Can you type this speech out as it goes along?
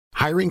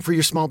Hiring for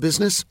your small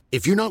business?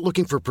 If you're not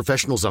looking for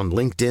professionals on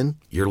LinkedIn,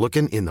 you're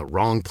looking in the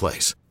wrong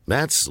place.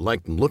 That's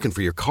like looking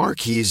for your car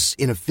keys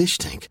in a fish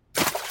tank.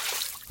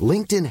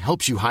 LinkedIn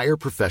helps you hire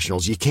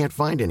professionals you can't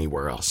find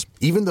anywhere else,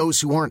 even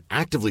those who aren't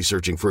actively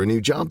searching for a new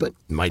job but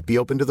might be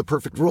open to the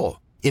perfect role.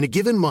 In a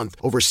given month,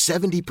 over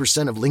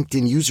 70% of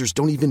LinkedIn users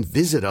don't even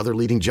visit other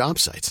leading job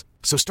sites.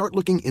 So start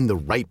looking in the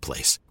right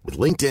place. With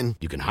LinkedIn,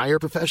 you can hire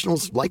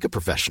professionals like a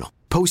professional.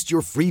 Post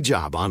your free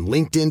job on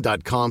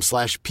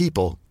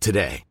linkedin.com/people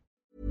today.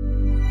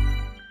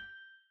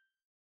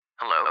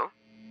 Hello?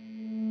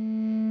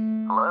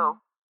 Hello?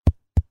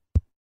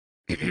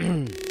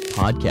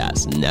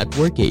 Podcast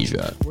Network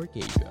Asia.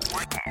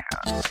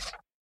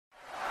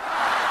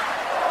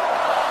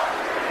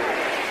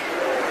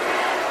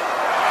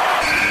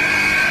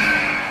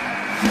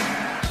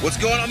 What's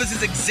going on? This is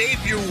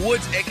Xavier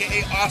Woods,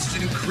 a.k.a.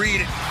 Austin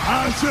Creed.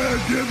 I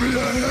said give me a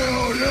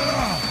hell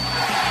yeah!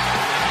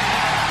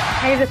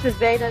 Hey, this is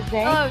Veda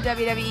Zane. Hello,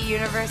 WWE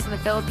Universe in the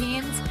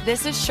Philippines.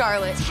 This is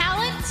Charlotte.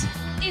 Talent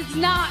is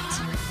not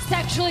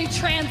sexually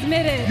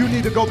transmitted. You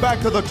need to go back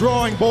to the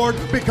drawing board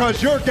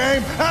because your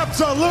game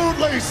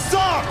absolutely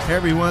sucks! Hey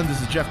everyone, this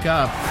is Jeff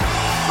Cobb.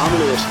 I'm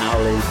Lewis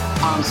Howley.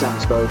 I'm Sam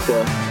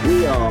Spoker.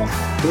 We are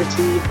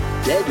pretty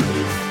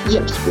deadly.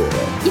 Yes, boy.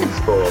 Yes,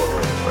 boy.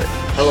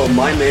 Hello,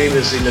 my name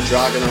is Ilya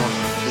Dragunov,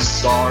 the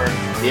Tsar,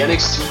 the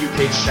NXT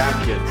UK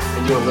champion,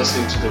 and you're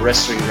listening to the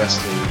Wrestling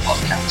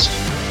Podcast.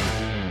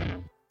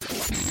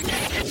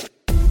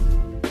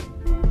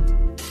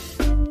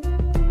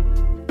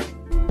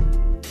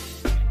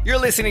 You're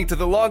listening to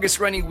the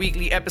longest-running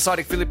weekly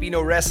episodic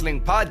Filipino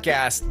wrestling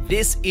podcast.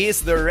 This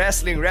is the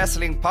Wrestling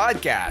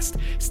Podcast.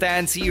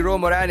 Stan C, Ro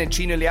Moran, and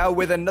Chino Liao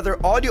with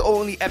another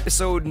audio-only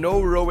episode.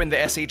 No Ro in the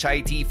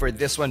SHIT for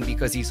this one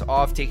because he's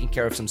off taking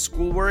care of some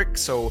schoolwork.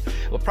 So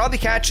we'll probably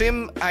catch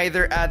him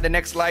either at the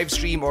next live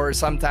stream or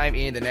sometime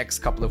in the next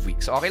couple of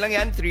weeks. Okay lang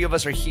yan, three of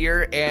us are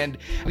here and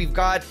we've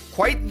got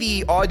quite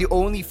the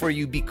audio-only for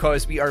you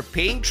because we are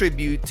paying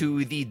tribute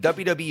to the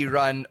WWE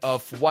run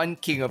of one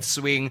King of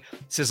Swing,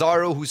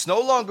 Cesaro, who's no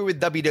longer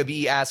with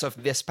WWE as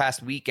of this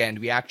past weekend.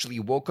 We actually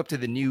woke up to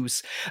the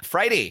news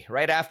Friday,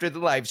 right after the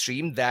live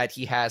stream, that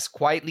he has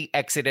quietly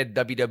exited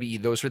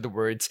WWE. Those were the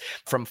words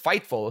from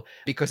Fightful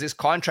because his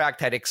contract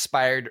had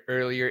expired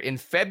earlier in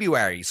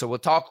February. So we'll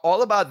talk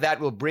all about that.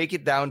 We'll break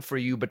it down for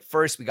you. But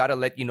first, we got to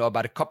let you know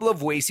about a couple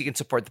of ways you can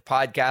support the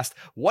podcast.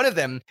 One of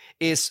them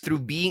is through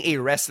being a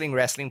Wrestling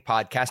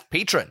Podcast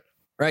patron.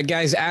 Right,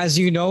 guys, as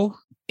you know,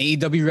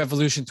 AEW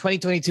Revolution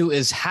 2022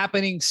 is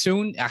happening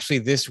soon. Actually,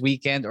 this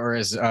weekend, or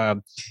as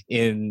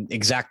in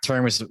exact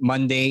terms,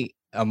 Monday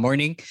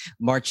morning,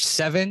 March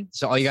 7.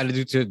 So all you got to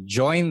do to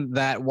join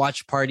that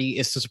watch party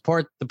is to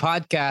support the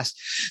podcast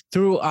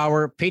through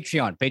our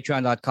Patreon,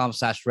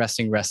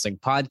 patreon.com/wrestling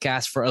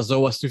podcast. For as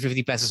low as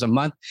 250 pesos a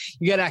month,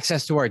 you get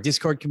access to our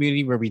Discord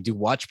community where we do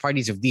watch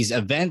parties of these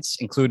events,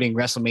 including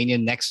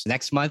WrestleMania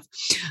next month.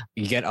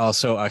 You get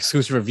also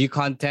exclusive review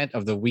content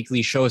of the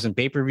weekly shows and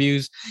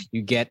pay-per-views.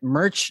 You get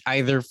merch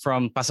either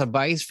from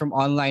pasabays from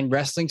online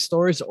wrestling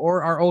stores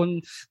or our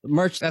own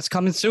merch that's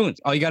coming soon.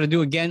 All you got to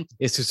do again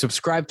is to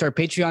subscribe to our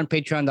Patreon,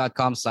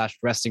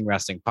 patreon.com/wrestling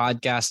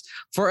podcast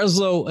for as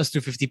low as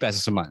 250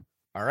 pesos a month.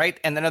 All right.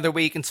 And another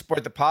way you can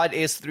support the pod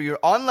is through your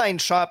online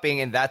shopping.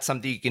 And that's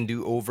something you can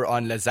do over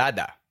on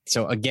Lazada.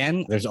 So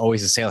again, there's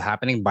always a sale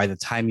happening. By the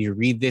time you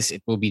read this,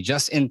 it will be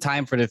just in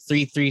time for the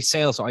 3/3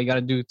 sale. So all you got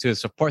to do to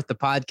support the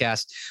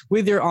podcast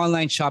with your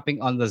online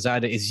shopping on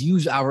Lazada is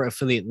use our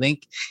affiliate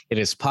link. It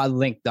is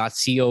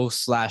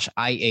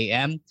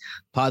podlink.co/IAM,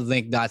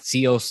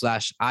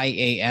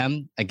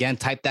 podlink.co/IAM. Again,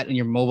 type that in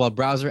your mobile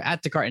browser,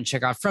 add to cart, and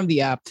check out from the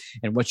app.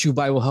 And what you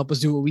buy will help us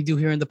do what we do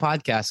here in the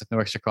podcast at no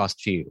extra cost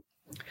to you.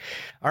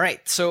 All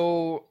right.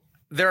 So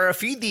there are a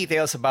few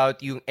details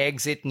about yung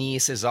exit ni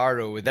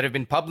Cesaro that have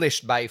been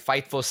published by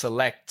Fightful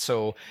Select.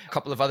 So a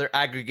couple of other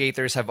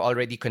aggregators have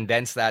already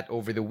condensed that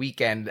over the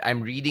weekend.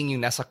 I'm reading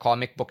yung nasa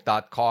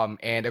comicbook.com.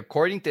 And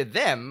according to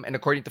them, and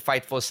according to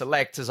Fightful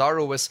Select,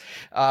 Cesaro was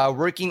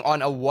working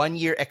on a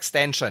 1-year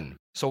extension.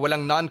 So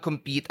walang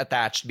non-compete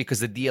attached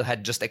because the deal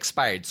had just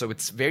expired. So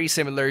it's very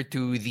similar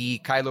to the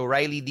Kyle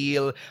O'Reilly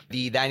deal,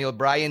 the Daniel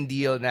Bryan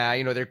deal na,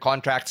 their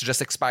contracts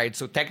just expired.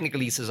 So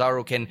technically,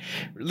 Cesaro can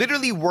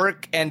literally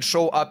work and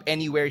show up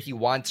anywhere he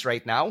wants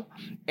right now.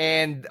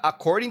 And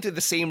according to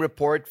the same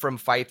report from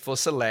Fightful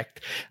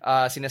Select,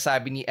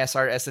 sinasabi ni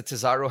SRS that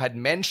Cesaro had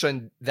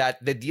mentioned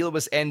that the deal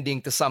was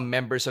ending to some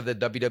members of the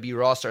WWE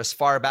roster as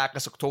far back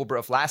as October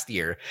of last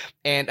year.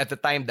 And at the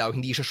time daw,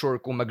 hindi siya sure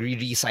kung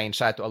magre-resign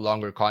siya to a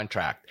longer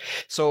contract.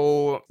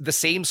 So the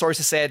same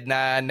sources said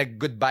na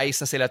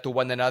nag-goodbyes na sila to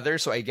one another.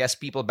 So I guess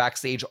people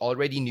backstage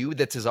already knew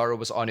that Cesaro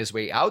was on his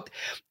way out.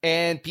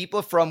 And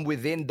people from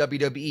within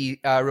WWE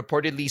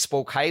reportedly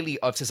spoke highly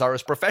of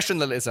Cesaro's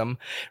professionalism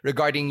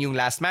regarding yung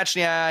last match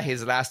niya,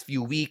 his last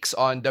few weeks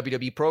on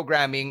WWE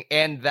programming,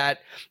 and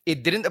that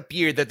it didn't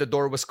appear that the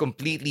door was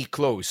completely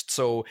closed.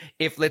 So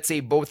if, let's say,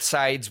 both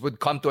sides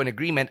would come to an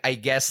agreement, I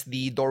guess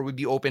the door would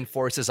be open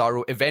for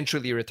Cesaro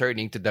eventually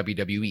returning to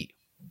WWE.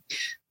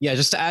 Yeah,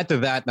 just to add to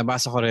that,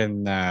 nabasa ko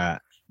rin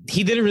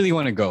he didn't really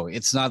want to go.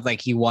 It's not like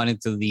he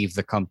wanted to leave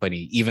the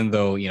company, even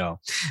though,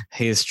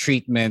 his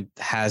treatment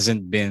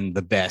hasn't been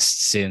the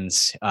best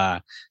since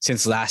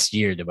last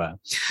year, diba?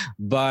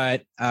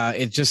 But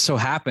it just so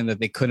happened that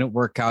they couldn't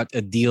work out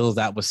a deal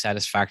that was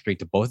satisfactory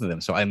to both of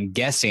them. So I'm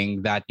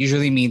guessing that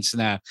usually means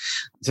that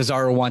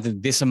Cesaro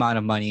wanted this amount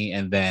of money,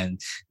 and then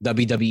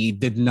WWE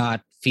did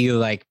not feel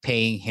like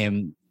paying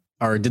him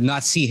or did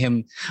not see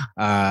him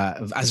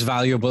as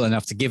valuable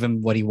enough to give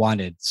him what he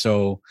wanted.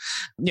 So,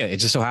 yeah, it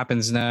just so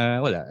happens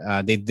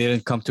they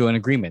didn't come to an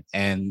agreement.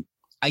 And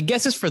I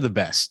guess it's for the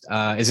best.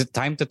 Is it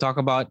time to talk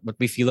about what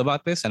we feel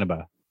about this? Ano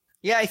ba?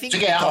 Yeah, I think we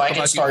can talk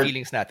about your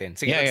feelings natin.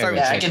 Sige,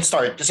 I can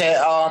start. Kasi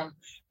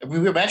we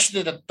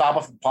mentioned at the top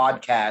of the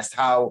podcast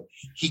how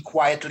he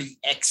quietly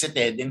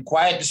exited. And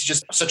quiet is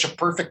just such a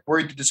perfect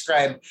word to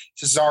describe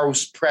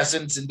Cesaro's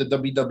presence in the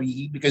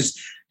WWE, because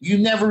you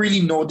never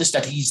really notice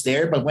that he's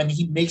there. But when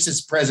he makes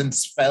his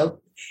presence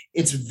felt,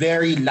 it's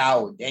very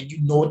loud and you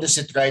notice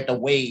it right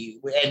away.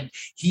 And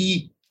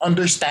he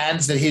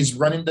understands that his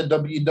run in the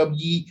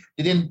WWE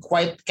didn't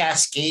quite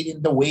cascade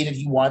in the way that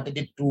he wanted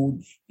it to.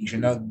 He's a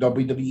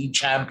WWE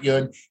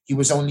champion. He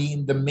was only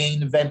in the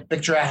main event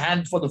picture a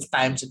handful of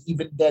times, and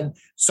even then,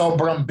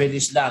 sobrang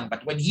bilis lang.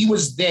 But when he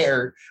was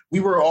there,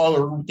 we were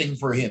all rooting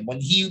for him. When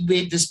he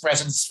made his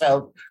presence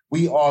felt,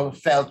 we all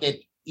felt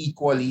it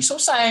equally. So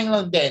sayang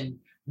lang din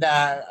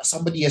na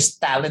somebody as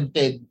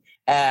talented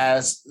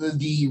as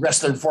the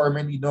wrestler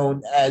formerly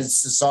known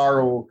as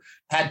Cesaro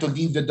had to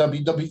leave the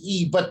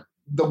WWE. But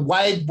the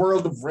wide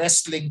world of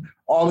wrestling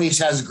always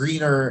has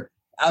greener,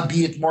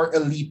 albeit more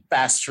elite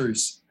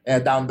pastures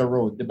down the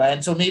road. Diba?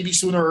 And so maybe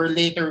sooner or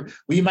later,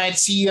 we might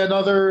see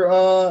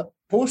another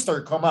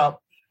poster come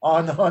up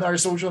on our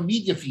social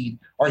media feed,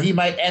 or he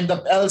might end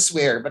up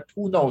elsewhere, but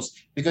who knows?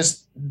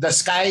 Because the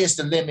sky is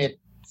the limit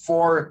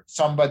for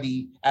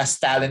somebody as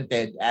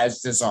talented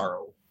as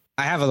Cesaro.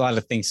 I have a lot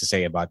of things to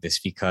say about this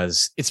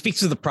because it speaks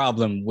to the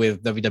problem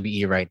with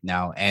WWE right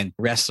now and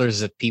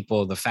wrestlers that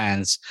the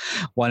fans,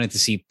 wanted to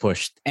see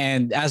pushed.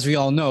 And as we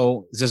all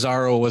know,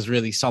 Cesaro was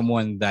really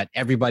someone that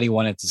everybody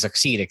wanted to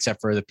succeed except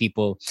for the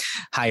people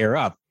higher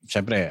up.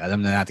 Syempre,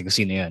 alam na natin kung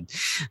sino yun.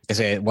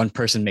 Kasi one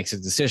person makes the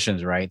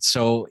decisions, right?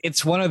 So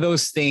it's one of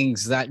those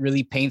things that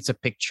really paints a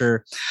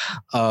picture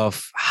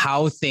of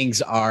how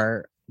things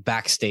are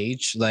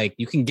backstage. Like,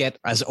 you can get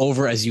as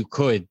over as you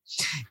could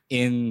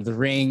in the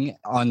ring,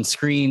 on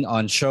screen,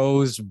 on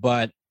shows,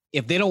 but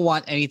if they don't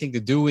want anything to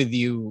do with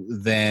you,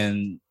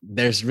 then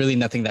there's really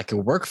nothing that could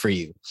work for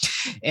you.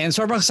 And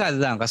sobrang sad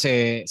lang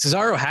kasi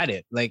Cesaro had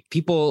it. Like,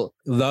 people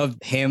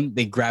loved him.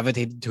 They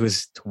gravitated to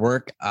his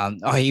work.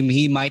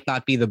 He might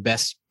not be the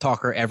best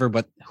talker ever,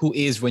 but who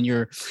is when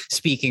you're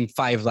speaking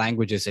 5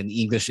 languages and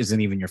English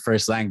isn't even your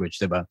first language,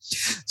 diba?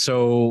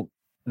 So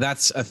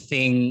that's a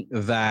thing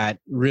that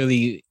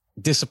really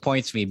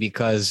disappoints me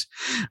because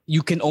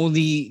you can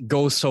only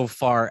go so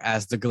far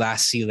as the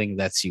glass ceiling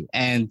lets you.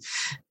 And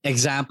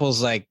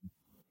examples like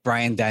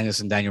Bryan Daniels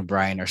and Daniel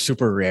Bryan are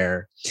super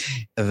rare,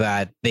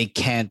 that they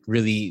can't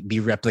really be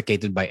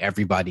replicated by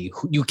everybody.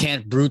 You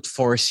can't brute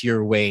force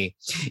your way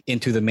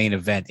into the main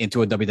event,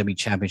 into a WWE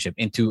championship,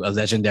 into a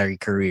legendary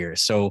career.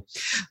 So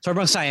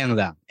sobrang sayang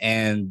lang.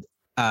 And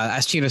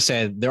as Chino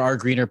said, there are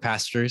greener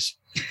pastures.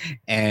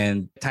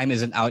 And time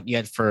isn't out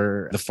yet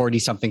for the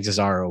 40-something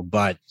Cesaro,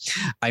 but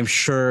I'm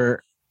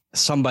sure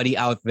somebody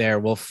out there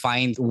will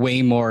find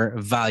way more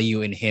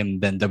value in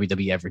him than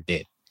WWE ever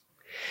did.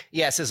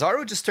 Yeah,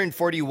 Cesaro just turned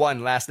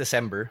 41 last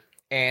December.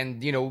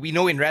 And, we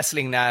know in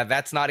wrestling now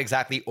that's not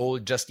exactly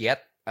old just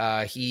yet.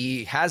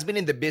 He has been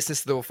in the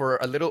business, though, for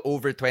a little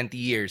over 20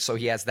 years. So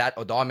he has that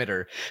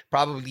odometer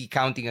probably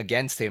counting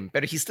against him.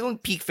 But he's still in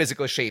peak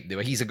physical shape. Though.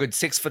 He's a good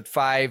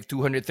 6'5",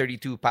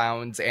 232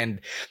 pounds.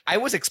 And I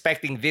was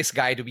expecting this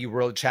guy to be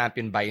world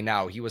champion by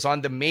now. He was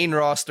on the main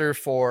roster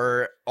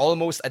for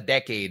almost a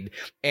decade.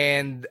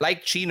 And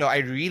like Chino, I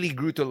really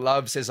grew to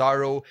love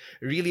Cesaro,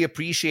 really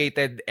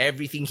appreciated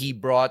everything he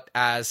brought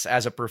as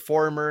a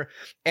performer.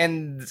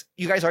 And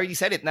you guys already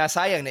said it,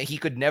 nasayang na he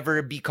could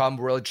never become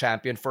world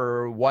champion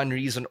for one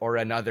reason or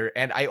another.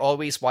 And I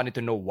always wanted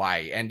to know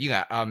why. And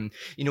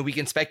we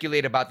can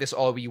speculate about this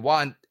all we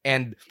want.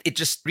 And it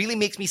just really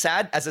makes me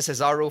sad as a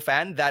Cesaro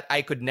fan that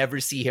I could never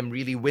see him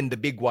really win the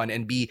big one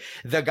and be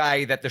the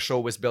guy that the show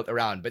was built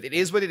around. But it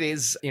is what it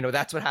is.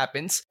 That's what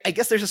happens. I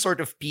guess there's a sort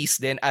of peace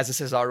then as a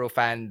Cesaro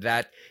fan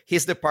that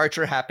his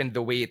departure happened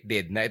the way it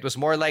did. Now, it was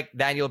more like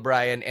Daniel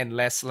Bryan and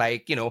less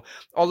like,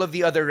 all of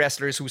the other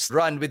wrestlers whose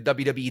run with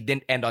WWE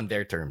didn't end on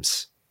their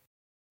terms.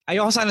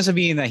 Ayoko sana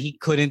sabihin that he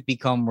couldn't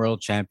become world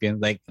champion.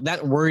 Like,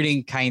 that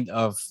wording kind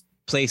of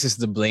places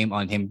the blame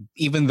on him,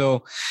 even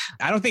though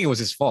I don't think it was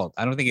his fault.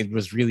 I don't think it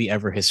was really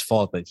ever his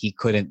fault that he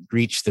couldn't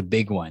reach the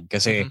big one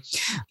because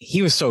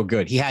he was so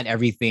good. He had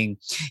everything.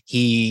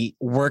 He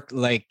worked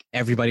like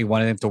everybody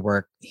wanted him to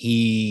work.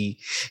 He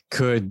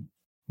could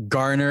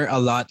garner a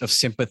lot of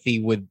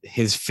sympathy with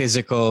his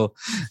physical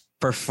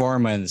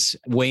performance,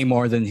 way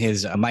more than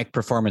his mic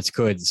performance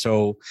could.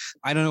 So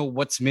I don't know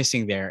what's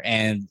missing there.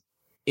 And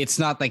it's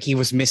not like he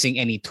was missing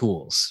any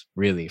tools,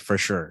 really, for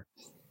sure.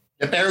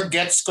 Pero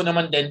gets ko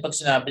naman din pag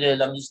sinabi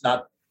nilang he's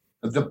not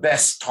the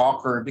best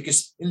talker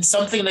because in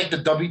something like the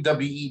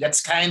WWE,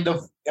 that's kind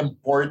of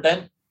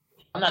important.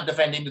 I'm not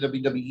defending the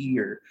WWE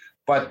here,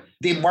 but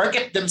they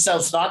market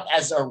themselves not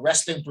as a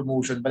wrestling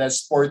promotion, but as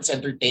sports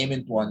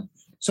entertainment one.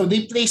 So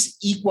they place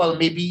equal,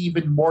 maybe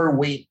even more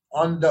weight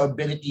on the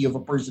ability of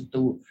a person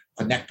to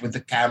connect with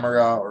the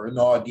camera or an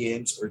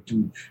audience or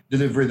to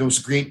deliver those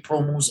great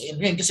promos in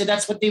ring. Because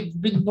that's what they've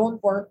been known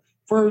for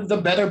the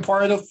better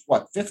part of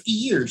 50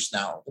 years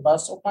now. Diba?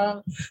 So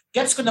parang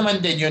gets ko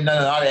naman din yun na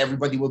not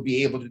everybody will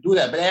be able to do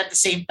that. But at the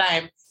same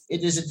time,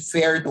 it isn't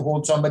fair to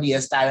hold somebody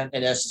as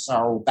talented as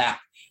Cesaro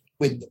back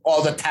with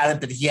all the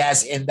talent that he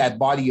has in that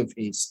body of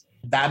his.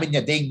 Dami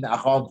niya ding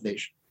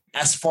na-accomplish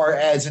as far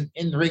as an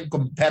in-ring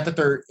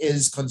competitor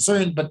is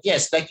concerned. But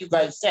yes, like you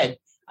guys said,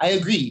 I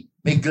agree.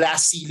 May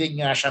glass ceiling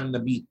nga siyang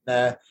na-beat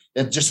na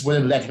that just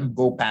wouldn't let him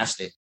go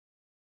past it.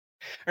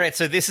 All right,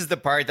 so this is the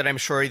part that I'm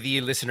sure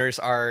the listeners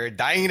are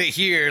dying to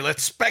hear.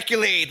 Let's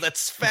speculate.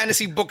 Let's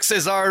fantasy book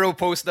Cesaro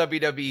post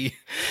WWE.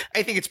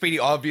 I think it's pretty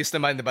obvious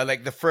naman, but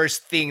like the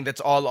first thing that's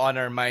all on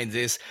our minds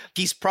is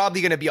he's probably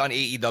going to be on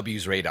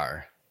AEW's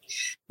radar.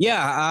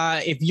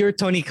 Yeah, if you're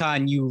Tony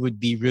Khan, you would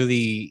be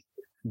really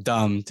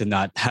dumb to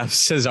not have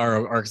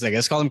Cesaro, or I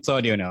guess call him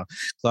Claudio now,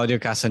 Claudio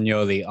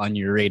Castagnoli on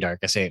your radar.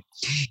 Kasi,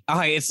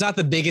 okay, it's not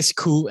the biggest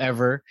coup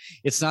ever.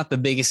 It's not the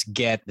biggest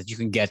get that you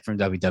can get from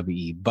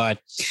WWE, but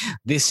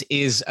this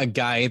is a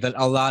guy that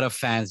a lot of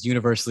fans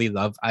universally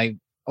love. I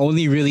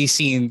only really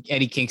seen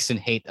Eddie Kingston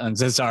hate on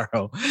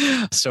Cesaro,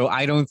 so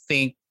I don't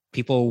think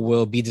people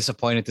will be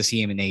disappointed to see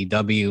him in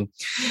AEW.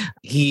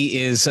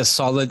 He is a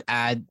solid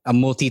ad, a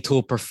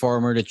multi-tool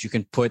performer that you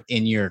can put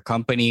in your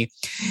company,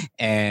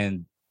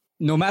 and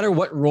no matter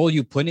what role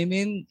you put him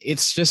in,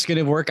 it's just going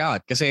to work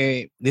out. Because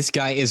this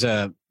guy is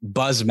a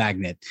buzz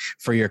magnet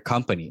for your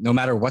company, no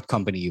matter what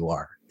company you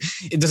are.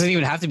 It doesn't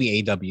even have to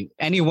be AEW.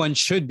 Anyone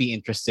should be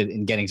interested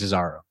in getting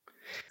Cesaro.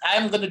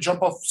 I'm going to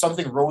jump off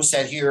something Rose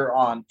said here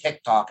on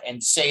TikTok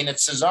and saying that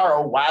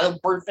Cesaro, while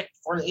perfect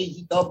for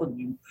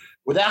AEW,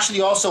 would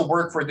actually also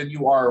work for the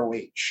new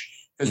ROH.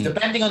 Because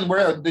depending on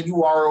where the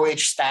new ROH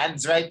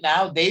stands right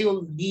now, they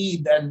will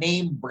need a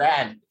name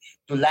brand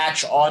to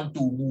latch on to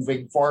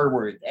moving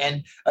forward.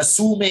 And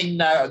assuming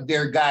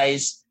their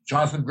guys,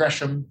 Jonathan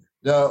Gresham,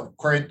 the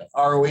current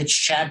ROH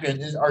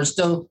champion, are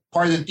still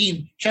part of the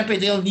team,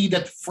 champion, they'll need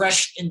that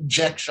fresh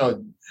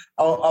injection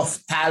of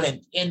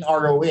talent in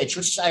ROH, which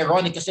is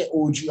ironic kasi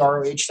OG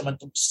ROH naman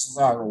to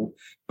Cesaro.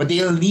 But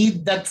they'll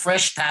need that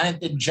fresh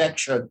talent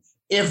injection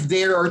if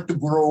they are to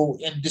grow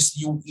in this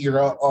new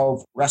era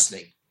of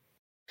wrestling.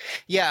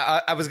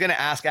 Yeah, I was gonna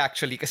ask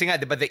actually, kasi nga,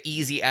 diba, the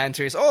easy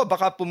answer is,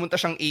 baka pumunta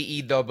siyang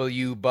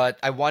AEW, but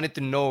I wanted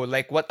to know,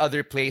 like, what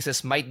other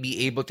places might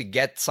be able to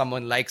get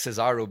someone like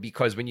Cesaro,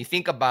 because when you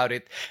think about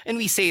it, and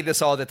we say this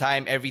all the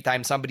time, every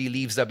time somebody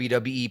leaves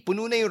WWE,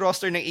 puno na yung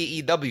roster ng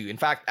AEW. In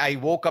fact, I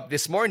woke up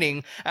this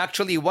morning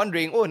actually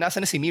wondering, nasa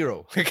na si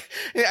Miro?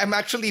 I'm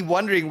actually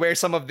wondering where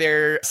some of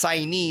their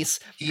signees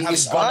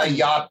He's on a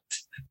yacht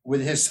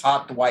with his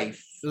hot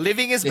wife.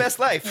 Living his best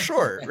life,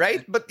 sure,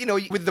 right? But,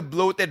 with the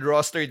bloated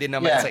roster din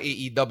naman sa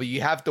AEW,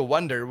 you have to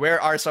wonder, where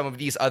are some of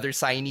these other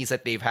signees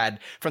that they've had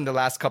from the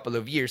last couple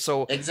of years?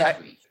 So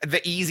exactly,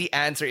 the easy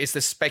answer is to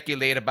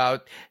speculate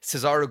about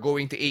Cesaro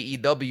going to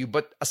AEW.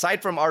 But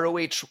aside from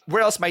ROH,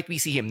 where else might we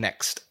see him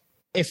next?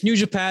 If New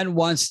Japan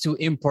wants to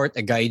import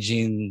a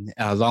gaijin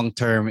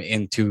long-term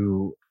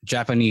into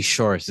Japanese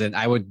shores, then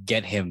I would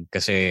get him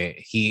because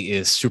he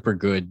is super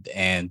good,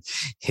 and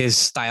his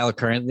style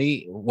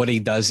currently, what he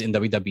does in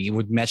WWE,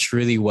 would match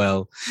really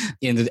well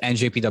in the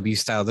NJPW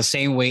style, the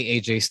same way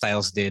AJ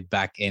Styles did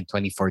back in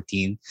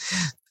 2014.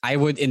 I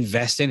would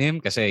invest in him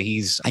because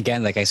he's,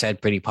 again, like I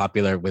said, pretty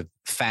popular with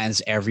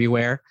fans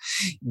everywhere.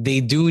 They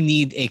do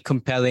need a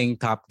compelling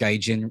top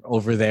gaijin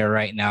over there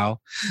right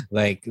now.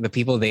 Like, the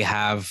people they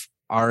have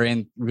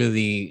aren't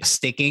really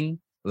sticking.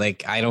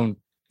 Like, I don't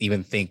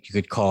even think you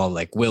could call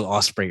like Will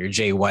Ospreay or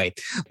Jay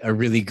White a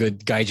really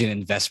good gaijin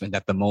investment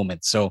at the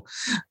moment. So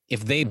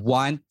if they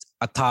want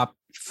a top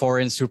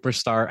foreign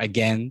superstar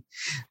again,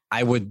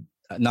 I would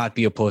not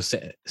be opposed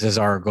to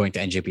Cesaro going to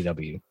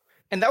NJPW.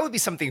 And that would be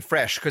something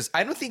fresh, because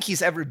I don't think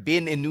he's ever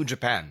been in New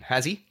Japan,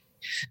 has he?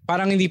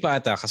 Parang hindi pa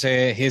ata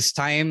kasi his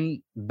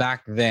time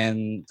back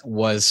then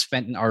was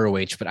spent in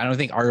ROH, but I don't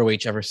think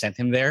ROH ever sent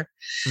him there.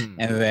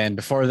 And then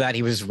before that,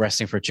 he was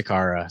wrestling for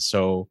Chikara.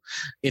 So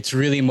it's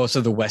really most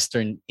of the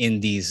Western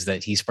indies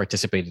that he's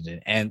participated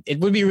in. And it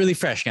would be really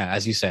fresh,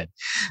 as you said,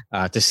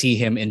 to see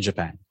him in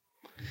Japan.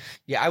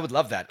 Yeah, I would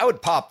love that. I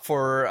would pop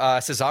for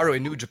Cesaro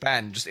in New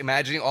Japan, just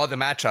imagining all the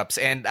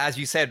matchups. And as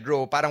you said,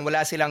 bro, parang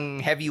wala silang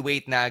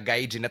heavyweight na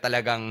gaijin na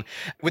talagang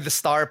with the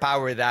star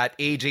power that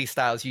AJ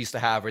Styles used to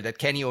have or that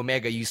Kenny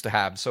Omega used to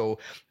have. So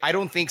I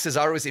don't think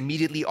Cesaro is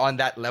immediately on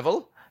that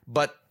level,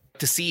 but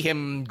to see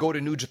him go to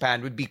New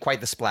Japan would be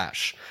quite the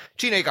splash.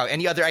 Chino, ikaw,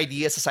 any other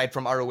ideas aside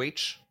from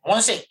ROH? I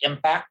want to say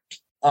Impact.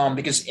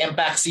 because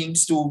Impact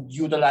seems to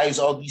utilize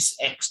all these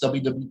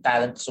ex-WWE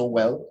talent so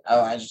well.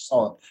 I just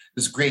saw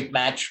this great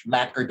match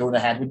Matt Cardona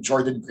had with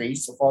Jordan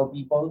Grace, of all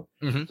people.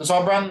 Mm-hmm. So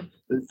sobrang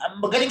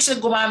magaling sila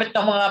gumamit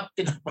ng mga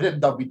tinapalit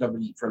ng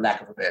WWE, for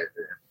lack of a better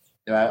term.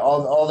 Diba?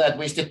 All that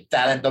wasted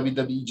talent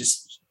WWE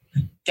just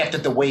kept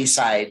at the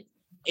wayside.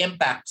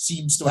 Impact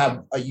seems to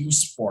have a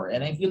use for.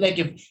 And I feel like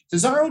if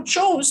Cesaro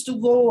chose to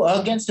go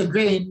against the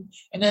grain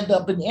and end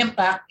up in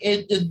Impact,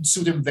 it'd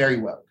suit him very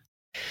well.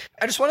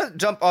 I just want to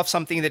jump off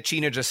something that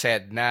Chino just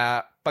said,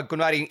 na pag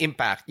kunwari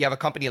Impact, you have a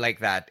company like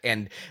that,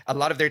 and a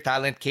lot of their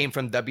talent came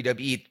from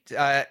WWE.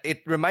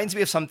 It reminds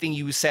me of something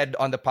you said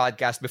on the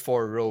podcast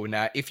before, Ro,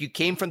 na if you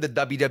came from the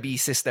WWE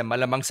system,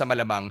 malamang sa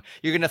malamang,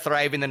 you're going to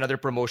thrive in another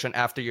promotion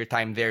after your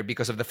time there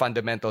because of the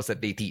fundamentals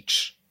that they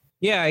teach.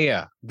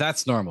 Yeah.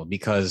 That's normal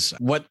because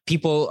what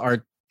people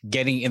are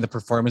getting in the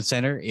performance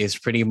center is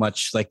pretty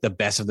much like the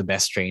best of the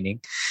best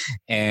training.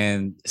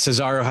 And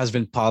Cesaro has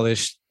been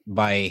polished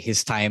by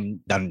his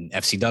time down in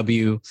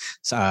FCW,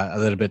 a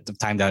little bit of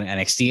time down in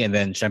NXT, and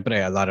then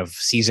syempre, a lot of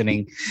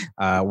seasoning,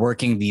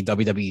 working the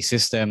WWE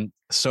system.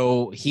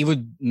 So he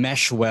would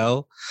mesh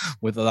well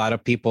with a lot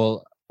of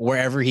people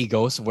wherever he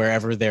goes,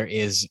 wherever there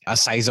is a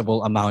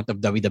sizable amount of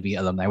WWE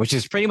alumni, which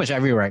is pretty much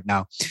everywhere right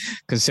now,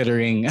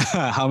 considering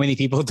how many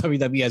people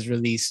WWE has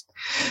released.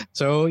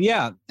 So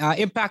yeah,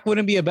 Impact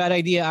wouldn't be a bad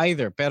idea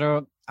either.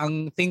 Pero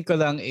ang thing ko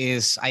lang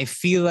is, I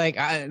feel like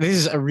this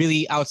is a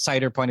really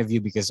outsider point of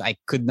view because I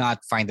could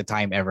not find the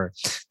time ever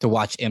to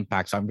watch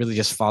Impact. So I'm really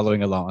just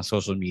following along on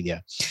social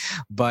media.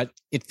 But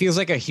it feels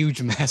like a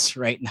huge mess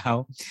right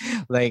now.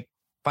 Like,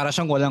 para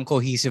siyang walang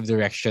cohesive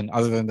direction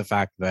other than the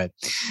fact that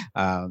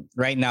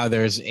right now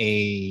there's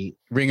a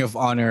Ring of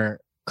Honor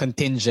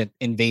contingent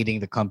invading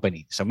the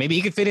company. So maybe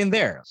he could fit in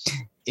there.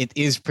 It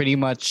is pretty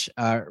much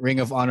Ring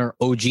of Honor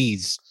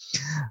OGs.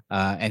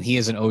 And he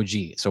is an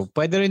OG. So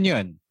pwede rin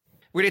yun.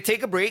 We're going to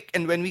take a break,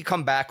 and when we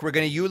come back, we're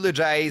going to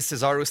eulogize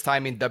Cesaro's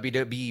time in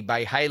WWE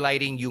by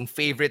highlighting yung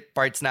favorite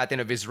parts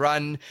natin of his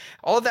run.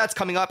 All that's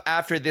coming up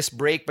after this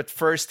break, but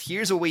first,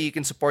 here's a way you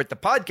can support the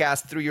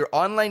podcast through your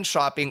online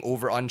shopping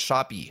over on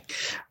Shopee.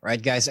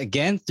 Right, guys,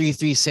 again,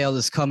 3/3 sale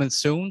is coming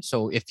soon,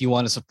 so if you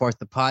want to support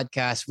the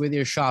podcast with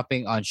your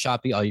shopping on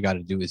Shopee, all you got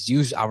to do is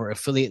use our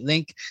affiliate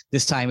link.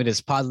 This time it is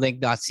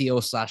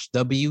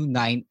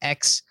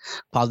podlink.co/W9X,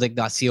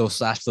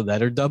 podlink.co/the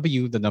letter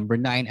W, the number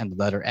 9, and the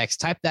letter X.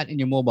 Type that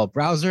in your mobile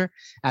browser,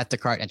 at the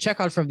cart, and check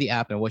out from the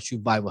app, and what you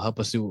buy will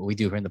help us do what we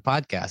do here in the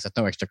podcast at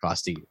no extra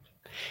cost to you.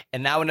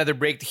 And now another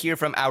break to hear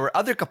from our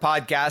other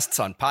podcasts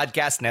on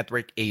Podcast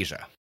Network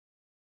Asia.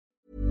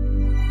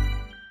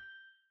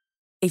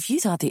 If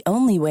you thought the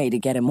only way to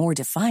get a more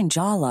defined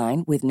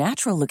jawline with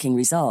natural-looking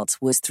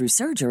results was through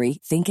surgery,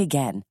 think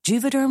again.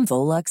 Juvederm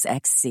Volux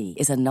XC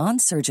is a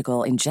non-surgical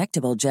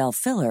injectable gel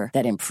filler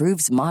that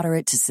improves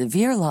moderate to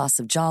severe loss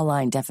of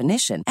jawline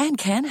definition and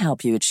can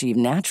help you achieve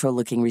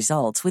natural-looking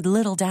results with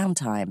little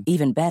downtime.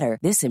 Even better,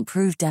 this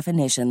improved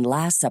definition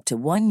lasts up to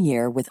 1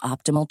 year with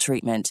optimal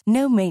treatment.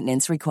 No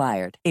maintenance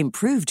required.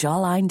 Improve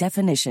jawline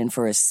definition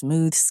for a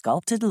smooth,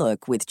 sculpted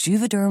look with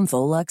Juvederm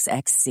Volux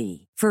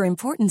XC. For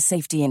important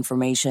safety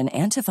information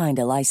and to find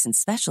a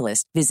licensed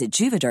specialist, visit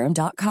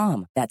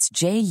Juvederm.com. That's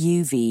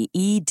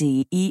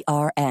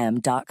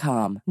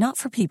JUVEDERM.com. Not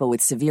for people with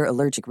severe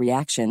allergic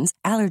reactions,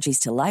 allergies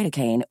to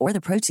lidocaine, or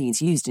the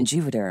proteins used in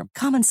Juvederm.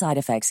 Common side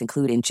effects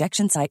include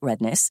injection site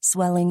redness,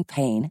 swelling,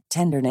 pain,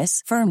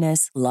 tenderness,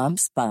 firmness,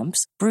 lumps,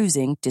 bumps,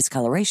 bruising,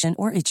 discoloration,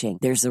 or itching.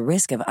 There's a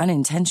risk of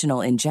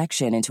unintentional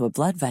injection into a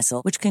blood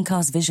vessel, which can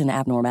cause vision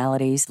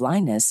abnormalities,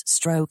 blindness,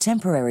 stroke,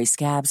 temporary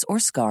scabs, or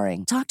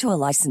scarring. Talk to a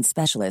licensed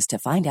specialist to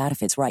find out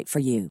if it's right for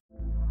you.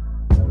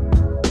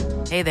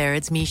 Hey there,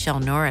 it's Michelle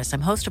Norris. I'm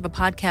host of a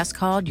podcast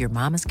called Your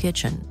Mama's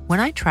Kitchen. When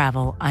I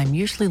travel, I'm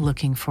usually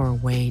looking for a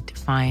way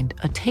to find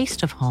a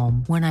taste of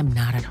home when I'm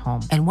not at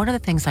home. And one of the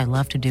things I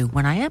love to do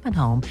when I am at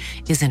home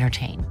is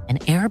entertain.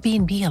 And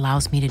Airbnb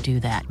allows me to do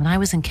that. When I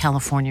was in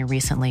California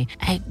recently,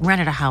 I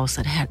rented a house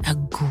that had a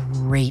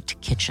great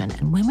kitchen.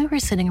 And when we were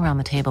sitting around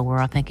the table,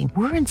 we're all thinking,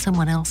 we're in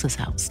someone else's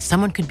house.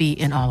 Someone could be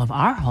in all of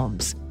our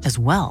homes as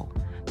well.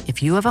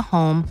 If you have a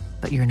home,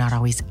 but you're not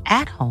always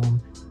at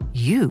home,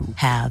 you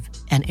have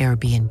an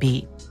Airbnb.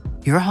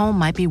 Your home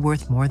might be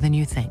worth more than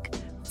you think.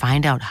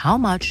 Find out how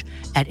much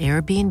at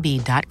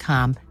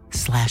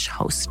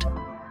airbnb.com/host.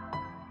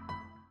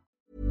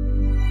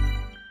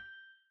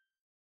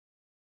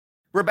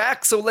 We're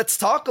back, so let's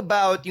talk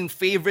about yung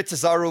favorite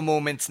Cesaro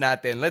moments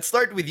natin. Let's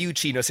start with you,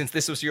 Chino, since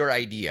this was your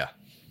idea.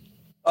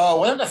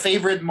 One of the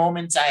favorite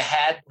moments I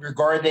had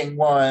regarding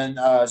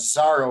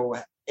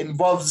Cesaro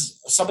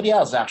involves somebody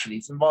else, actually.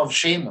 It involves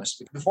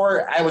Sheamus.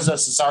 Before I was a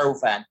Cesaro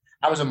fan,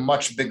 I was a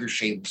much bigger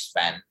Sheamus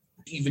fan,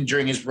 even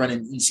during his run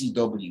in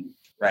ECW,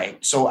 right?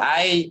 So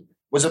I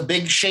was a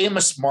big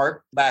Sheamus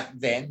mark back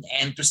then,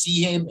 and to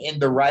see him in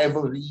the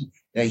rivalry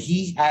that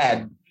he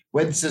had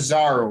with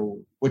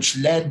Cesaro, which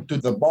led to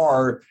the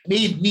Bar,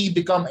 made me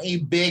become a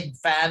big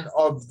fan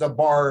of the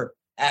Bar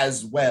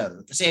as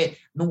well. Kasi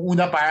nung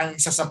una parang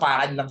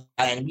sasapakan lang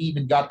tayo, and we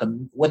even got to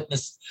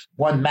witness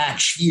one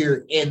match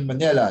here in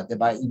Manila,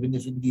 diba? Even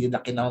if hindi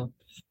na kinount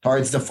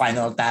towards the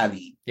final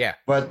tally. Yeah.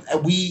 But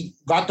we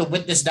got to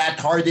witness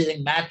that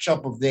hard-hitting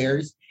matchup of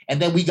theirs,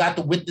 and then we got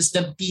to witness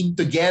them team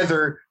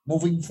together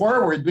moving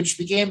forward, which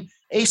became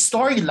a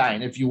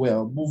storyline, if you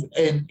will, move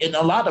in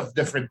a lot of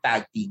different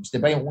tag teams.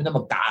 Diba? Yung una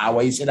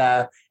magkaaway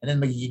sila, and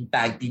then magiging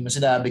tag team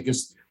sila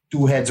because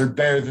two heads are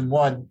better than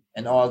one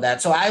and all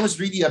that. So I was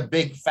really a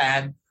big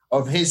fan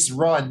of his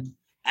run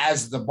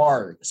as the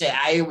Bar. Say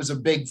I was a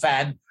big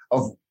fan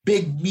of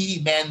big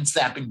meaty men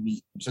slapping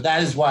meat. So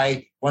that is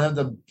why one of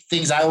the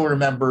things I will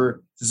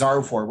remember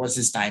Cesaro for was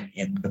his time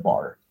in the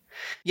Bar.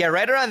 Yeah,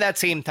 right around that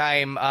same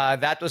time,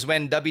 that was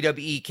when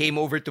WWE came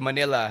over to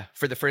Manila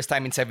for the first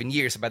time in 7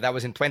 years, but that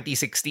was in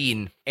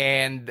 2016.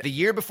 And the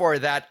year before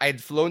that,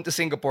 I'd flown to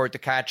Singapore to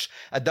catch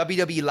a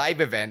WWE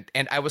live event,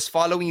 and I was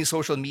following yung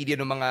social media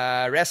ng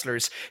mga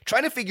wrestlers,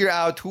 trying to figure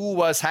out who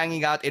was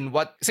hanging out in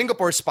what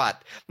Singapore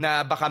spot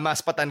na baka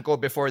maspatan ko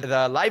before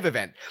the live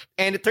event.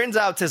 And it turns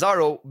out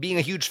Cesaro, being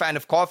a huge fan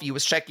of coffee,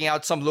 was checking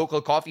out some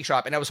local coffee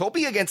shop, and I was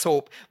hoping against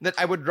hope that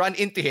I would run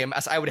into him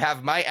as I would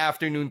have my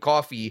afternoon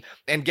coffee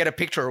and get a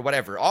picture or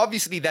whatever.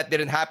 Obviously, that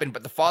didn't happen,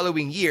 but the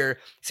following year,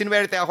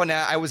 sinuwerte ako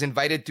na I was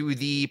invited to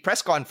the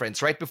press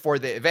conference right before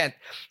the event.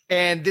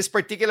 And this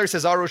particular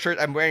Cesaro shirt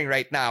I'm wearing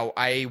right now,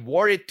 I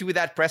wore it to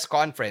that press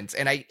conference.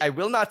 And I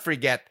will not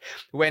forget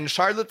when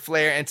Charlotte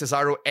Flair and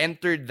Cesaro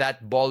entered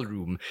that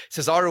ballroom.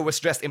 Cesaro was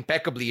dressed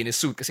impeccably in his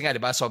suit kasi nga,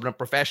 diba, sobrang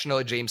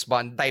professional, James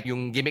Bond type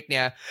yung gimmick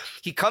niya.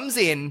 He comes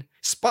in,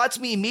 spots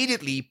me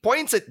immediately,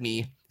 points at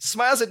me,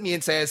 smiles at me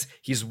and says,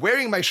 he's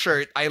wearing my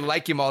shirt, I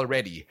like him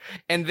already.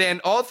 And then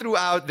all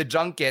throughout the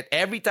junket,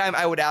 every time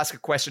I would ask a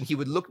question, he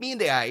would look me in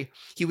the eye,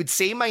 he would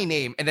say my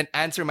name, and then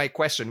answer my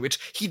question,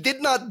 which he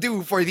did not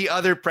do for the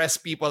other press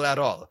people at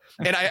all.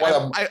 And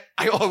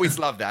I always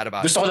love that about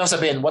him. Gusto ko lang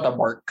sabihin, what a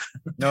mark.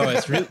 No,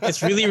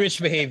 it's really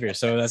rich behavior,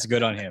 so that's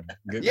good on him.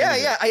 Good.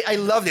 I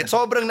loved it.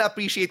 Sobrang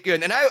na-appreciate ko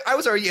yun. And I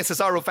was already a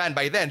Cesaro fan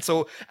by then,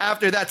 so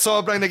after that,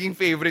 sobrang naging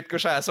favorite ko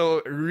siya.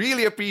 So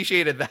really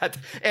appreciated that.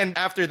 And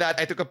after that,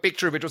 I took a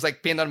picture which was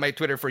like pinned on my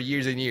Twitter for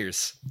years and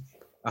years.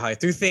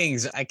 Two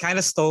things. I kind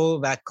of stole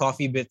that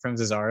coffee bit from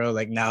Cesaro.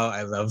 Like now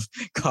I love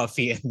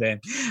coffee, and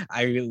then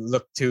I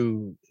look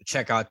to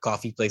check out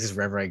coffee places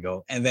wherever I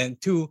go. And then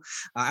two,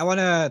 I want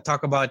to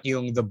talk about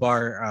the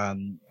Bar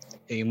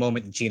a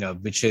moment in Chino,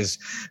 which is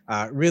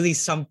really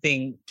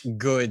something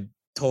good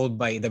told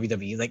by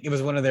WWE. Like it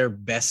was one of their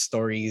best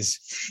stories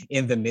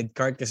in the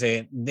mid-card because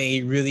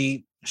they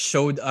really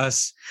showed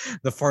us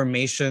the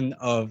formation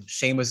of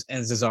Sheamus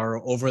and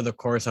Cesaro over the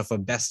course of a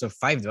best of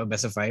five.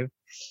 Best of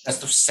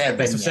seven.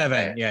 Best of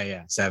seven.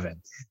 Yeah,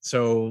 7.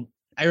 So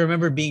I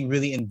remember being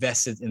really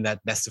invested in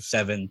that best of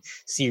 7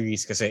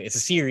 series because it's a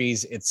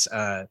series, it's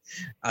a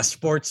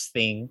sports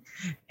thing,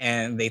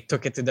 and they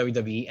took it to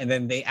WWE, and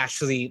then they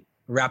actually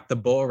wrapped the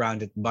bow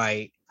around it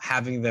by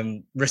having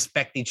them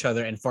respect each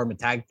other and form a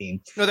tag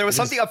team. No, there was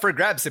something up for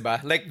grabs,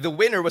 diba? Like the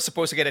winner was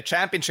supposed to get a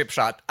championship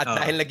shot at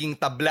dahil naging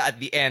tabla at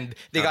the end,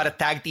 they got a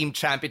tag team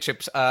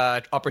championship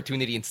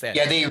opportunity instead.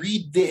 Yeah, they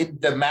redid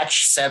the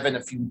match 7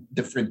 a few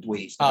different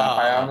ways.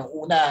 Parang nung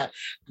una,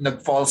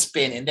 nag-fall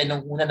spin, and then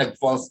nung una,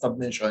 nag-fall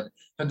submission.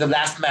 So the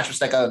last match was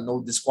like a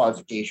no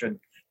disqualification.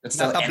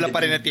 Natabla pa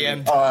rin at the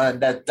end.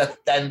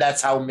 And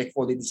that's how Mick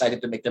Foley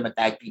decided to make them a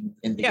tag team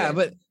in the end.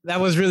 But that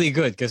was really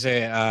good because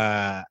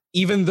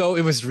even though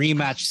it was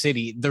rematch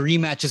city, the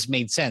rematches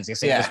made sense. It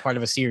was part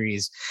of a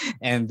series,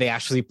 and they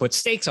actually put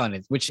stakes on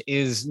it, which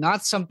is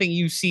not something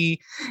you see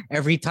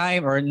every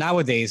time or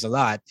nowadays a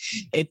lot.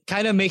 It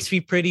kind of makes me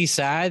pretty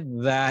sad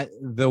that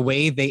the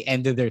way they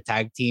ended their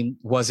tag team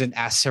wasn't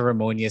as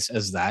ceremonious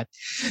as that.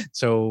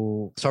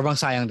 So sobrang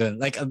sayang dun.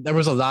 Like there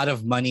was a lot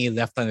of money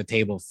left on the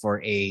table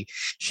for a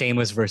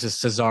Sheamus versus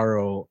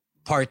Cesaro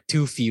Part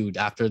 2 feud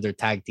after their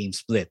tag team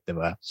split,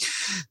 diba?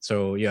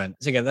 So, yun.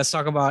 So again, let's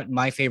talk about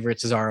my favorite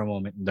Cesaro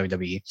moment in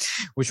WWE,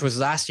 which was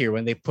last year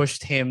when they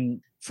pushed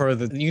him for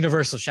the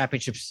Universal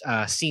Championship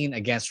scene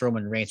against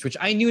Roman Reigns, which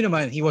I knew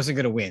naman he wasn't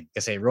going to win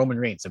because Roman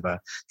Reigns, diba,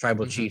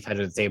 tribal chief, head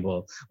of the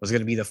table, was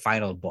going to be the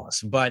final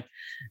boss. But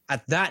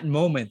at that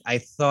moment, I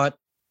thought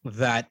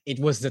that it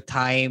was the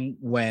time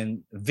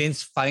when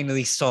Vince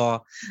finally saw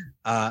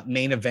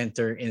main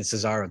eventer in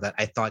Cesaro that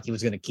I thought he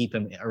was going to keep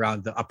him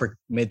around the upper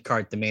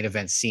mid-card, the main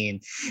event scene,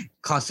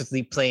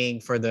 constantly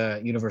playing for the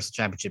Universal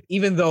Championship,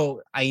 even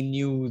though I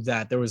knew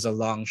that there was a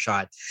long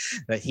shot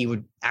that he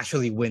would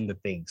actually win the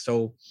thing.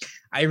 So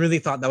I really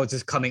thought that was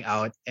just coming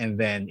out, and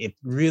then it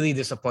really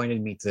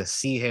disappointed me to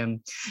see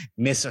him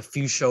miss a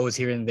few shows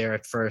here and there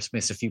at first,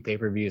 miss a few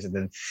pay-per-views, and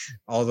then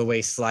all the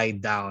way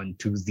slide down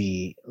to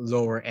the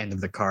lower end of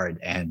the card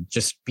and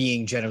just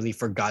being generally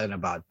forgotten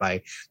about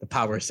by the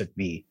powers that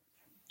be.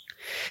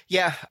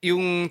 Yeah,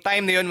 yung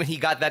time na yun when he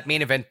got that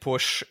main event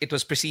push, it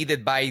was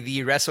preceded by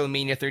the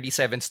WrestleMania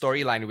 37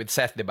 storyline with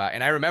Seth, diba?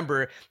 And I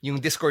remember yung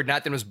Discord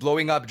natin was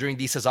blowing up during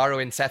the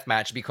Cesaro and Seth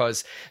match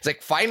because it's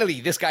like,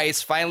 finally, this guy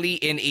is finally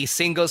in a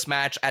singles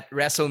match at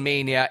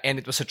WrestleMania, and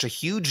it was such a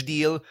huge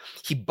deal.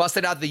 He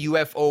busted out the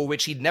UFO,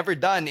 which he'd never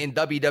done in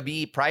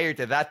WWE prior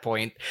to that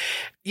point.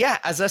 Yeah,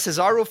 as a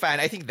Cesaro fan,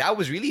 I think that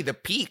was really the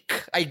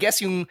peak. I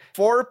guess yung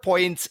 4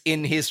 points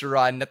in his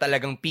run na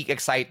talagang peak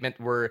excitement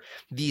were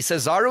the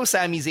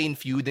Cesaro-Sami Zayn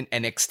feud in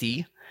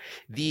NXT,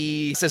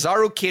 the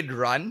Cesaro Kid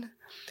run,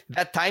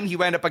 that time he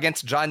went up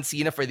against John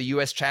Cena for the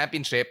US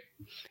Championship,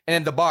 and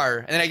then the bar,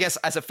 and then I guess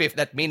as a fifth,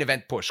 that main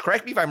event push.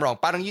 Correct me if I'm wrong.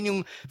 Parang yun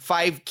yung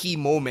 5 key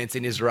moments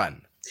in his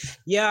run.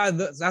 Yeah,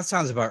 that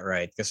sounds about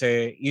right.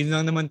 Kasi yun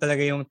lang naman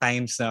talaga yung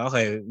times na,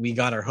 okay, we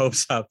got our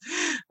hopes up.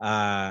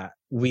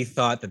 We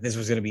thought that this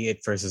was going to be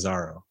it for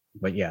Cesaro.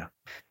 But yeah.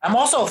 I'm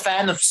also a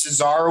fan of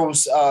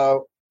Cesaro's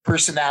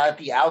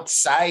personality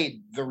outside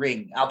the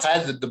ring,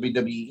 outside the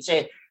WWE.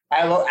 Kasi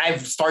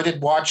I've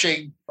started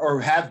watching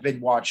or have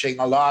been watching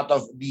a lot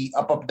of the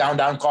up, down,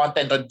 down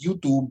content on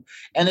YouTube.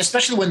 And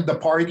especially when the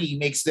party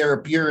makes their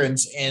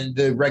appearance in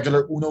the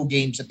regular Uno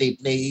games that they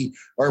play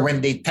or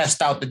when they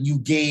test out the new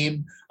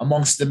game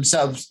amongst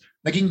themselves.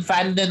 Naging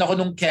fan din ako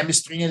nung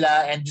chemistry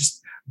nila and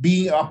just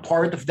being a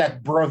part of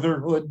that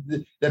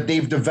brotherhood that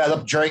they've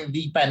developed during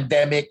the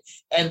pandemic.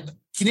 And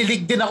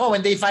kinilig din ako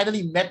when they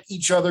finally met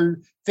each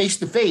other face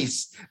to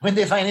face, when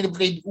they finally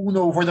played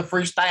Uno for the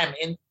first time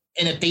in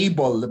a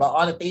table,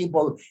 on a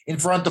table in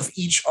front of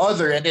each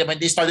other. And then when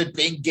they started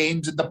playing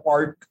games in the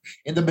park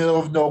in the middle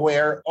of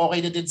nowhere,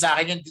 okay na din sa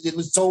akin. It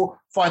was so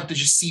fun to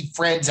just see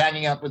friends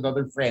hanging out with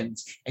other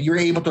friends. And you're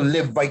able to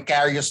live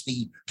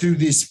vicariously through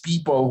these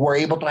people who are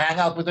able to hang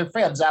out with their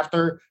friends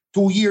after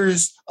 2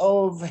 years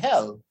of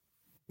hell.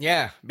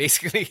 Yeah,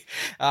 basically.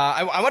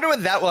 I wonder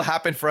when that will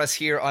happen for us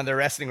here on the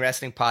Wrestling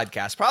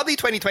Podcast. Probably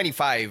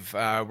 2025,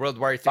 World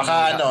War III.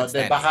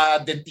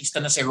 Baka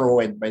dentista na si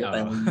Rowan by the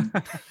time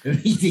we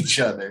meet each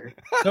other.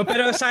 No,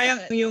 pero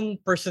sayang yung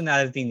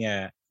personality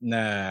niya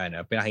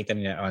na pinakita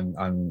niya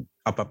on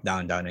up,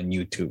 down, down on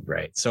YouTube,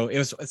 right? So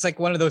it's like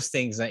one of those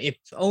things that if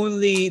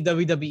only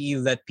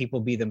WWE let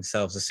people be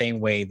themselves the same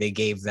way they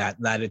gave that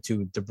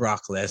latitude to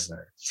Brock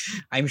Lesnar,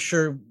 I'm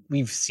sure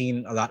we've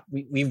seen a lot.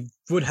 We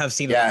would have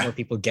seen a lot more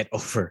people get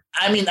over.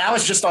 I mean, I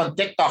was just on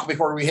TikTok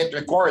before we hit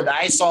record.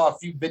 I saw a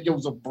few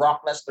videos of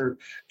Brock Lesnar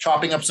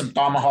chopping up some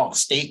tomahawk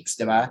steaks,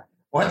 diba?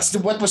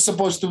 What was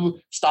supposed to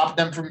stop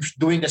them from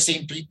doing the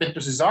same treatment to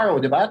Cesaro,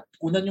 diba?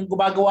 Kunan yung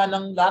gumagawa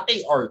ng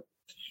latte art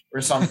or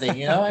something,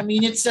 you know? I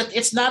mean, it's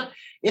not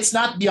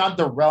beyond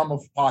the realm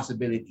of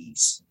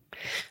possibilities.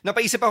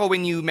 Napaisip ako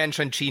when you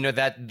mentioned, Chino,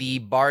 that the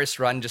bars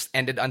run just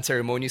ended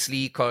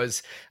unceremoniously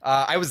because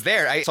I was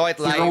there. I saw it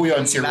live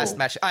yung last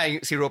match.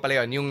 Zero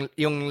pala yun.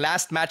 Yung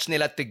last match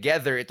nila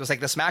together, it was like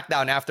the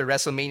SmackDown after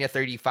WrestleMania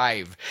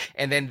 35.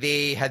 And then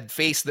they had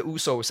faced the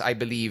Usos, I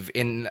believe,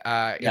 in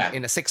a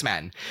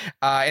 6-man.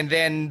 And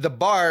then the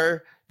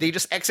bar, they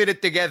just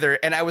exited together,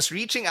 and I was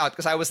reaching out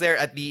because I was there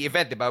at the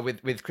event, diba,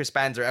 with Chris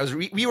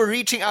Panzer. We were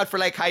reaching out for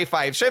like high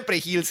five.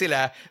 Syempre, heel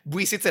sila,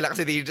 buisit sila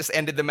kasi they just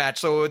ended the match,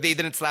 so they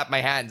didn't slap my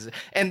hands.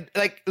 And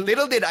like,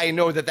 little did I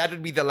know that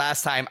would be the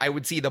last time I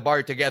would see the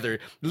bar together,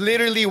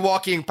 literally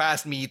walking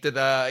past me to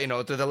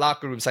the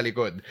locker room sa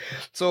likod.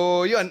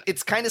 So yun,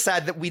 it's kind of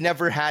sad that we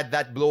never had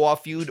that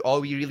blow-off feud.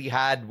 All we really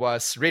had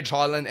was Ridge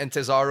Holland and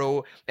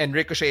Cesaro and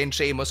Ricochet and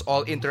Sheamus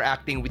all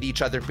interacting with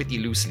each other pretty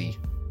loosely.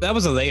 That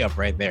was a layup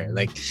right there.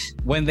 Like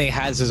when they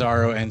had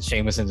Cesaro and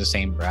Sheamus in the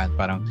same brand,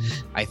 parang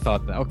I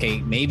thought, okay,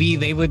 maybe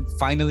they would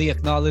finally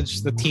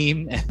acknowledge the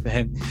team and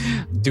then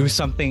do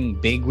something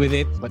big with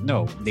it. But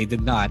no, they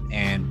did not.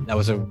 And that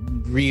was a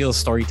real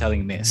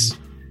storytelling miss.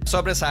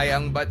 Sobrang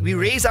sayang, but we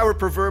raise our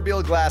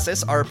proverbial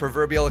glasses, our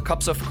proverbial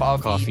cups of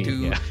coffee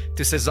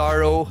to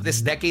Cesaro,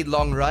 this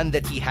decade-long run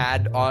that he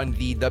had on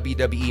the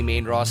WWE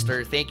main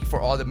roster. Thank you for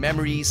all the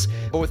memories,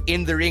 both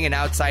in the ring and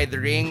outside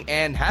the ring.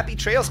 And happy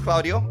trails,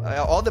 Claudio.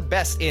 All the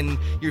best in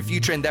your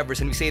future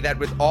endeavors. And we say that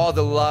with all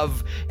the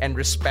love and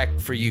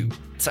respect for you.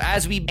 So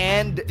as we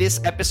end this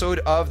episode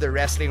of the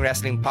Wrestling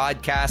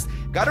Podcast,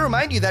 gotta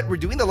remind you that we're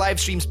doing the live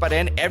streams pa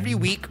rin every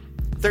week,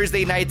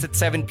 Thursday nights at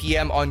 7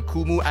 p.m. on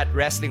Kumu at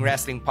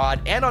Wrestling Pod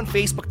and on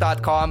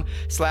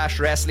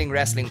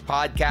Facebook.com/Wrestling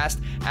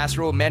Podcast. As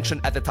Ro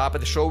mentioned at the top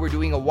of the show, we're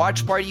doing a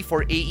watch party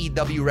for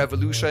AEW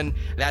Revolution.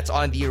 That's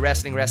on the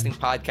Wrestling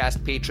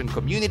Podcast patron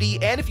community.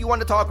 And if you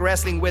want to talk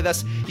wrestling with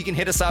us, you can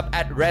hit us up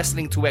at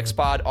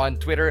Wrestling2XPod on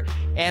Twitter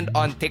and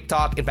on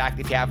TikTok. In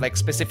fact, if you have like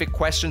specific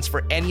questions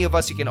for any of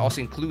us, you can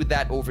also include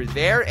that over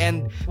there.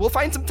 And we'll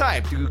find some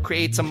time to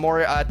create some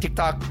more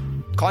TikTok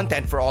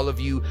content for all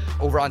of you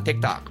over on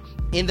TikTok.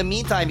 In the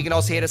meantime, you can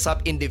also hit us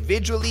up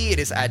individually. It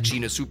is at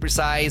Chino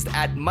Supersized,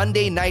 at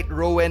Monday Night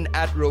Rowan,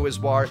 at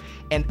Rowiswar,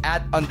 and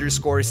at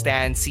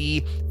 _Stan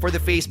C. For the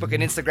Facebook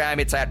and Instagram,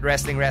 it's at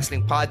Wrestling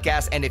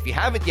Podcast. And if you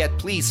haven't yet,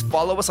 please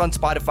follow us on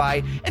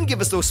Spotify and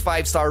give us those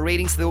 5-star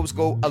ratings. Those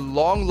go a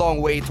long,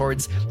 long way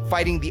towards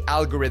fighting the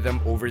algorithm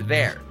over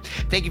there.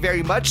 Thank you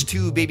very much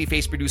to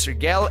Babyface producer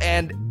Gel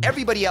and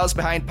everybody else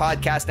behind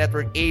Podcast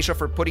Network Asia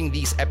for putting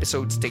these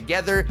episodes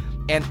together.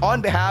 And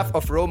on behalf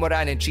of Ro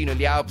Moran and Chino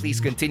Liao, please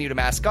continue to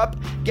mask up,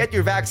 get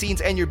your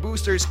vaccines and your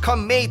boosters.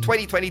 Come May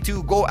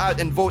 2022, go out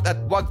and vote at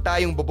wag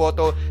tayong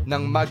boboto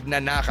ng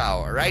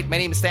magnanakaw. Alright? My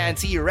name is Stan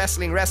C.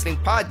 Wrestling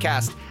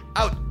Podcast.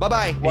 Out.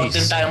 Bye-bye. Huwag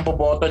din tayong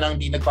boboto ng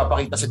di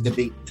nagpapakita sa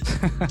debate.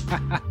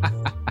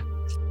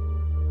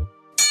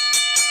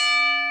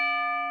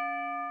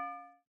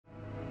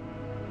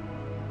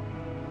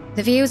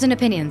 The views and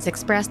opinions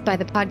expressed by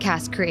the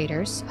podcast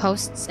creators,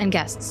 hosts, and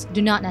guests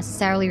do not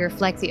necessarily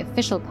reflect the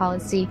official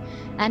policy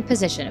and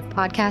position of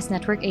Podcast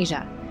Network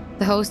Asia,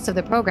 the hosts of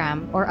the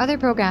program, or other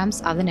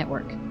programs of the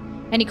network.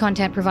 Any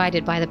content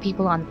provided by the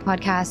people on the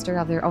podcast are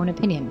of their own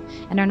opinion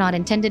and are not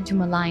intended to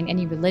malign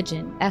any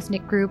religion,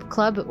 ethnic group,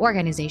 club,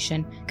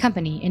 organization,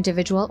 company,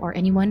 individual, or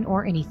anyone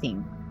or anything.